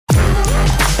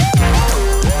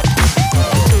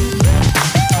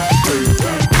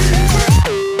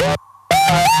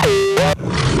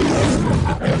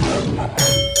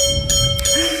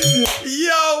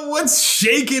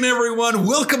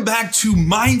Welcome back to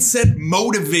Mindset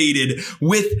Motivated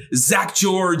with Zach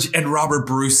George and Robert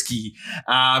Bruski.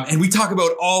 And we talk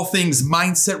about all things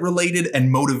mindset related and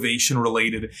motivation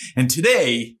related. And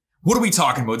today, what are we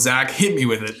talking about, Zach? Hit me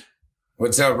with it.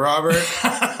 What's up, Robert?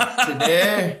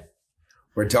 Today,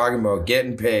 we're talking about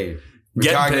getting paid.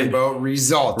 We're talking about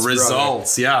results.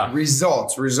 Results, brother. Yeah.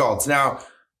 Results. Now,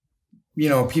 you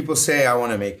know, people say, I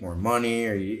want to make more money,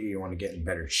 or you want to get in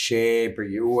better shape, or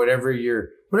whatever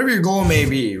your goal may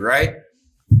be, right?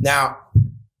 Now,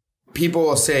 people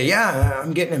will say, yeah,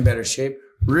 I'm getting in better shape.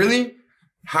 Really?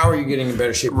 How are you getting in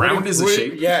better shape? Round is a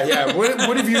shape. Yeah.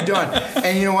 What have you done?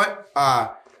 And you know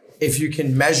what? If you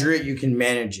can measure it, you can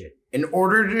manage it. In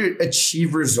order to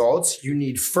achieve results, you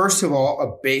need, first of all,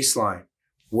 a baseline.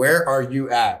 Where are you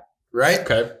at? Right?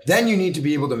 Okay. Then you need to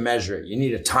be able to measure it. You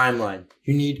need a timeline.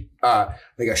 You need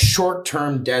like a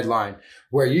short-term deadline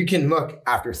where you can look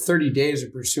after 30 days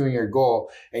of pursuing your goal,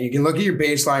 and you can look at your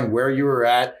baseline, where you were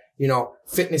at. You know,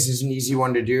 fitness is an easy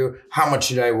one to do. How much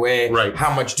did I weigh? Right.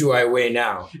 How much do I weigh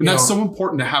now? And that's so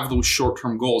important to have those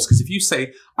short-term goals. Because if you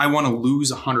say, I want to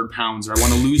lose 100 pounds, or I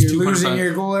want to lose 200 pounds. You're losing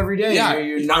your goal every day. Yeah.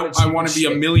 I want to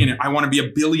be a millionaire. I want to be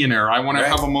a billionaire. I want to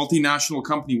have a multinational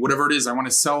company, whatever it is. I want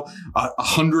to sell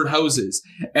 100 houses.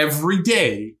 Every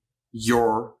day,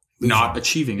 you're not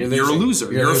achieving it. You're a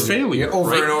loser. You're a failure. You're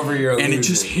over and over, you're a loser. And it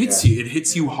just hits you. It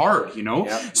hits you hard, you know?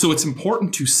 Yep. So it's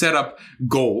important to set up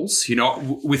goals, you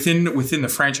know, within the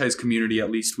franchise community, at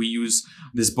least. We use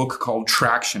this book called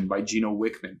Traction by Gino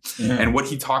Wickman. Mm-hmm. And what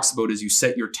he talks about is you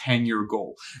set your 10-year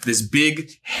goal, this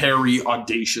big, hairy,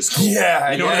 audacious goal.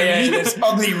 Yeah. You know what I mean? This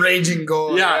ugly, raging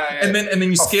goal. Yeah. And then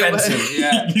you scale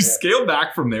you scale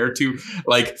back from there to,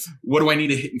 like, what do I need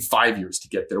to hit in 5 years to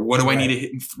get there? What do I need to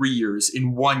hit in 3 years,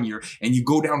 in 1 year? And you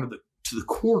go down to the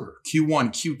quarter,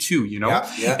 Q1, Q2, you know?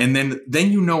 Yeah. And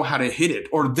then you know how to hit it,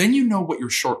 or then you know what your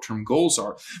short-term goals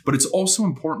are. But it's also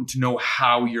important to know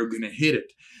how you're going to hit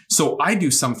it. So I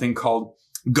do something called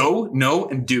go, know,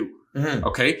 and do. Mm-hmm.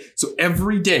 Okay. So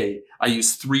every day I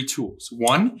use 3 tools.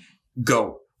 1,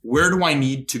 go. Where do I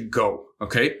need to go?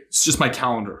 Okay. It's just my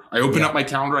calendar. I open up my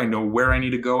calendar. I know where I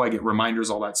need to go. I get reminders,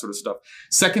 all that sort of stuff.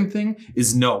 Second thing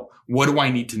is know. What do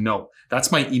I need to know?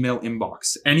 That's my email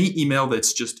inbox. Any email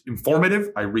that's just informative,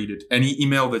 I read it. Any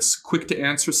email that's quick to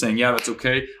answer, saying, yeah, that's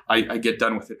okay, I get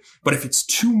done with it. But if it's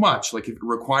too much, like if it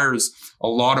requires a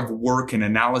lot of work and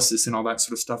analysis and all that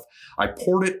sort of stuff, I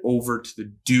port it over to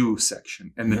the do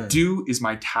section. And the do is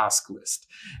my task list.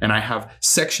 And I have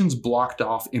sections blocked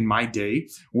off in my day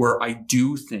where I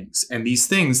do things. And these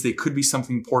things, they could be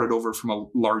something ported over from a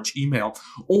large email,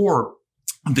 or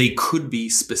they could be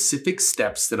specific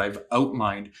steps that I've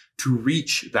outlined to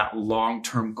reach that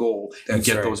long-term goal and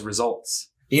get those results.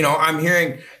 You know, I'm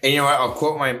hearing, and you know what, I'll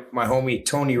quote my homie,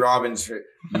 Tony Robbins, for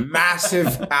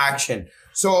massive action.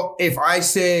 So if I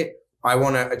say I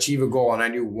want to achieve a goal and I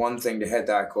do one thing to hit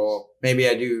that goal, maybe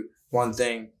I do one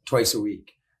thing twice a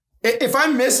week. If I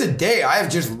miss a day, I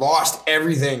have just lost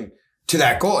everything to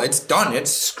that goal. It's done.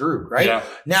 It's screwed, right? Yeah.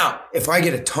 Now, if I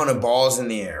get a ton of balls in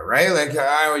the air, right? Like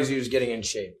I always use getting in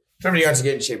shape. Somebody wants to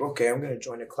get in shape. Okay, I'm going to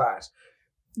join a class.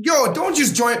 Yo, don't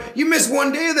just join. You miss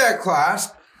one day of that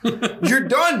class, you're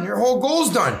done. Your whole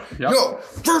goal's done. Yep. Yo,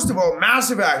 first of all,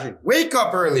 massive action. Wake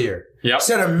up earlier. Yep.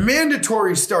 Set a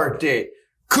mandatory start date.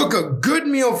 Cook a good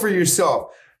meal for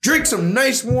yourself. Drink some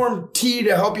nice warm tea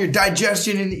to help your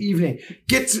digestion in the evening.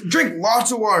 Drink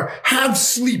lots of water. Have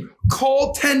sleep.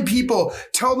 Call 10 people.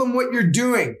 Tell them what you're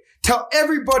doing. Tell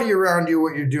everybody around you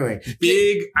what you're doing.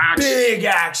 Big action. Big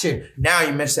action. Now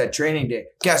you missed that training day.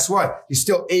 Guess what? You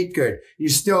still ate good. You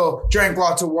still drank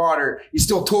lots of water. You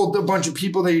still told a bunch of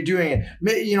people that you're doing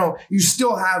it. You know, you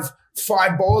still have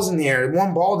 5 balls in the air.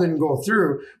 1 ball didn't go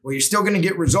through. Well, you're still going to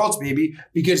get results, baby,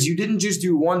 because you didn't just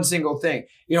do one single thing.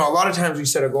 You know, a lot of times we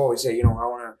set a goal. We say, you know, I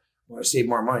want to save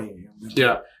more money. You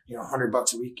know,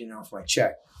 $100 a week, you know, off my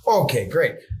check. Okay,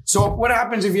 great. So what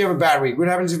happens if you have a bad week? What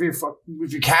happens if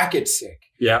your cat gets sick?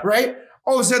 Yeah. Right?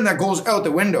 All of a sudden that goes out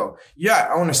the window. Yeah,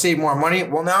 I want to save more money.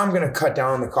 Well, now I'm going to cut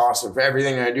down the cost of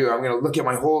everything I do. I'm going to look at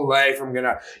my whole life. I'm going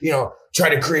to, you know, try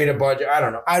to create a budget. I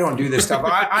don't know. I don't do this stuff.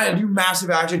 I do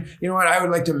massive action. You know what? I would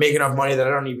like to make enough money that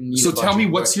I don't even need. So tell me,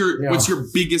 what's your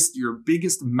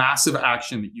biggest massive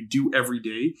action that you do every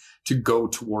day to go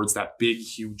towards that big,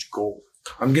 huge goal?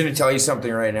 I'm going to tell you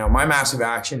something right now. My massive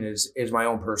action is my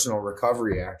own personal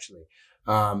recovery, actually,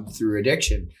 through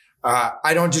addiction.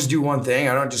 I don't just do one thing.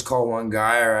 I don't just call one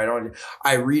guy, or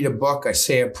I read a book. I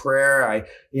say a prayer.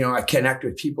 I connect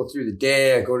with people through the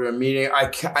day. I go to a meeting.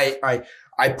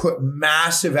 I put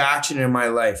massive action in my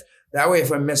life. That way,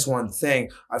 if I miss one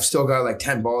thing, I've still got like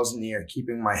 10 balls in the air,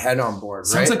 keeping my head on board.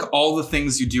 Sounds right? like all the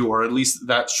things you do, or at least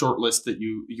that short list that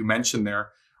you mentioned there,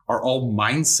 are all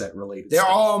mindset related. They're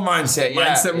all mindset.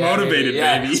 Mindset motivated,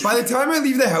 baby. By the time I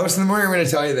leave the house in the morning, I'm going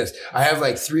to tell you this. I have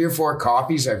like 3 or 4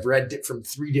 copies. I've read from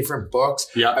 3 different books.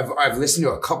 Yeah. I've listened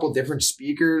to a couple different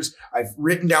speakers. I've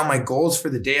written down my goals for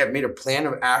the day. I've made a plan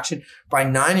of action. By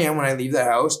 9 a.m. when I leave the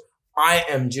house, I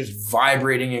am just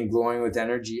vibrating and glowing with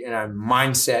energy, and I'm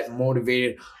mindset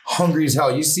motivated, hungry as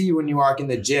hell. You see, when you walk in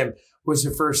the gym, what's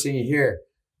the first thing you hear?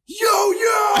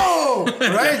 Yo,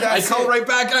 right? That's I call right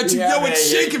back at you. Yeah, yo,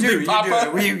 it's shaking, big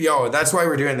papa. That's why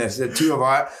we're doing this. The two of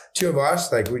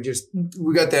us, like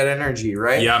we got that energy,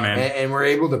 right? Yeah, man. And we're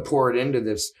able to pour it into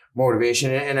this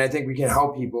motivation. And I think we can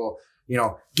help people,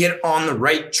 get on the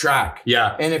right track.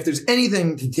 Yeah. And if there's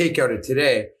anything to take out of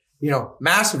today,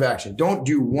 massive action. Don't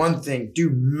do one thing. Do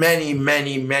many,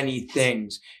 many, many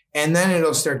things. And then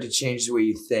it'll start to change the way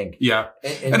you think. Yeah.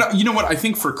 And you know what? I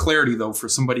think for clarity, though, for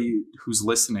somebody who's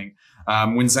listening,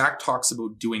 when Zach talks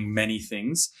about doing many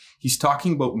things, he's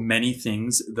talking about many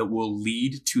things that will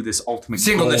lead to this ultimate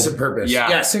singleness goal. of purpose.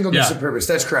 Yeah. Singleness of purpose.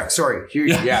 That's correct. Sorry.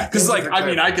 Yeah. Because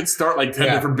I could start like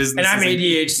 10 different businesses. And I'm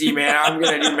ADHD, man. I'm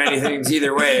going to do many things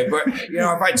either way. But,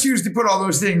 if I choose to put all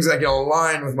those things like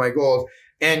align with my goals,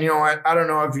 and I don't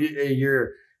know if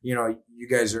you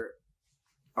guys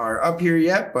are up here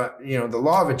yet, but the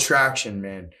law of attraction,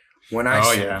 man. When I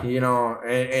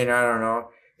and I don't know,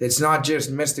 it's not just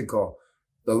mystical.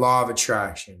 The law of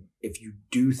attraction. If you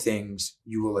do things,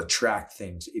 you will attract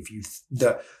things. If you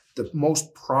the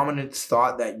most prominent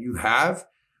thought that you have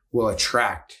will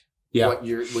attract what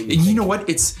you're. And you know what?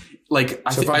 It's like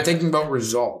if I'm thinking about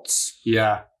results.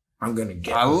 Yeah. I'm going to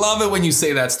get I love it when you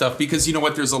say that stuff, because you know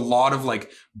what? There's a lot of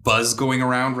like buzz going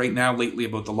around right now lately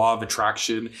about the law of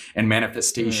attraction and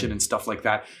manifestation and stuff like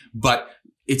that. But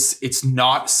it's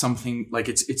not something like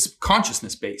it's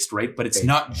consciousness based, right? But it's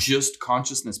not just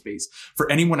consciousness based. For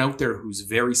anyone out there who's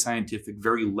very scientific,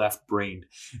 very left brained,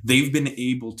 they've been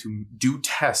able to do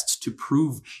tests to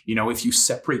prove, if you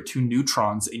separate 2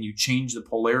 neutrons and you change the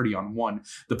polarity on one,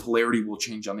 the polarity will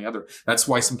change on the other. That's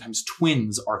why sometimes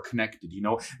twins are connected.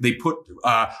 They put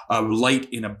a light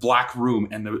in a black room,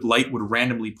 and the light would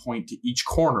randomly point to each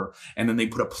corner, and then they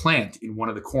put a plant in one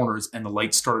of the corners, and the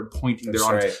light started pointing there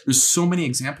on it. There's so many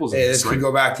examples of this. Could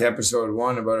go back to episode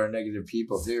 1 about our negative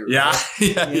people too. Right?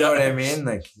 Yeah. You know what I mean?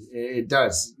 Like it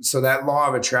does. So that law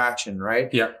of attraction,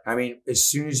 right? Yeah. I mean, as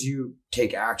soon as you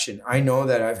take action, I know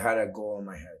that I've had a goal in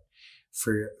my head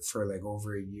for like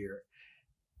over a year,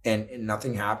 and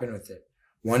nothing happened with it.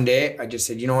 One day I just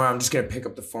said, you know what? I'm just going to pick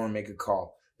up the phone and make a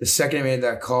call. The second I made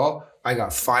that call, I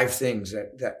got 5 things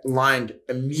that lined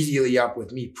immediately up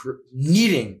with me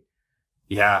needing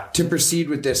to proceed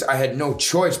with this. I had no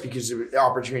choice because the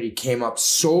opportunity came up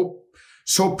so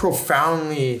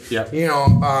profoundly,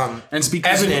 and it's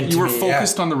because you were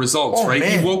focused on the results, right?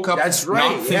 Man, you woke up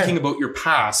not thinking about your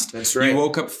past. That's right. You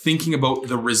woke up thinking about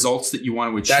the results that you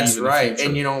want to achieve. That's right. The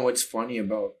future. And what's funny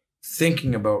about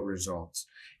thinking about results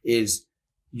is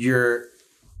your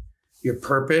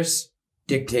purpose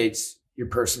dictates your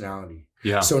personality.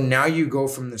 Yeah. So now you go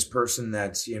from this person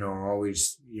that's,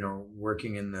 always,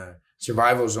 working in the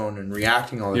survival zone and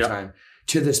reacting all the time,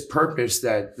 to this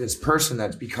person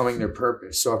that's becoming their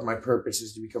purpose. So if my purpose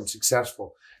is to become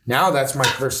successful, now that's my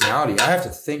personality. I have to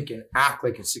think and act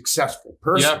like a successful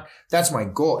person. Yeah. That's my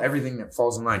goal. Everything that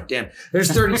falls in line. Damn,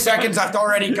 there's 30 seconds left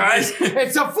already, guys.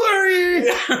 It's a flurry.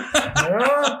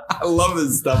 I love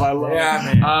this stuff. I love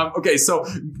it. Man. Okay, so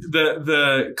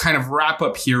the kind of wrap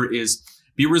up here is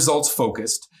be results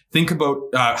focused. Think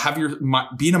about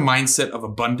be in a mindset of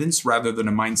abundance rather than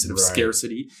a mindset of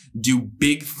scarcity. Do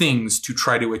big things to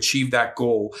try to achieve that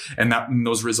goal and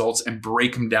those results, and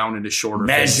break them down into shorter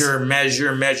measure. If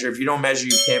you don't measure,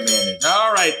 you can't manage.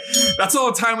 All right. That's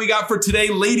all the time we got for today.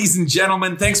 Ladies and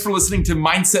gentlemen, thanks for listening to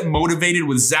Mindset Motivated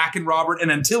with Zach and Robert.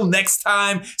 And until next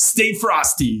time, stay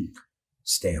frosty.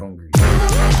 Stay hungry.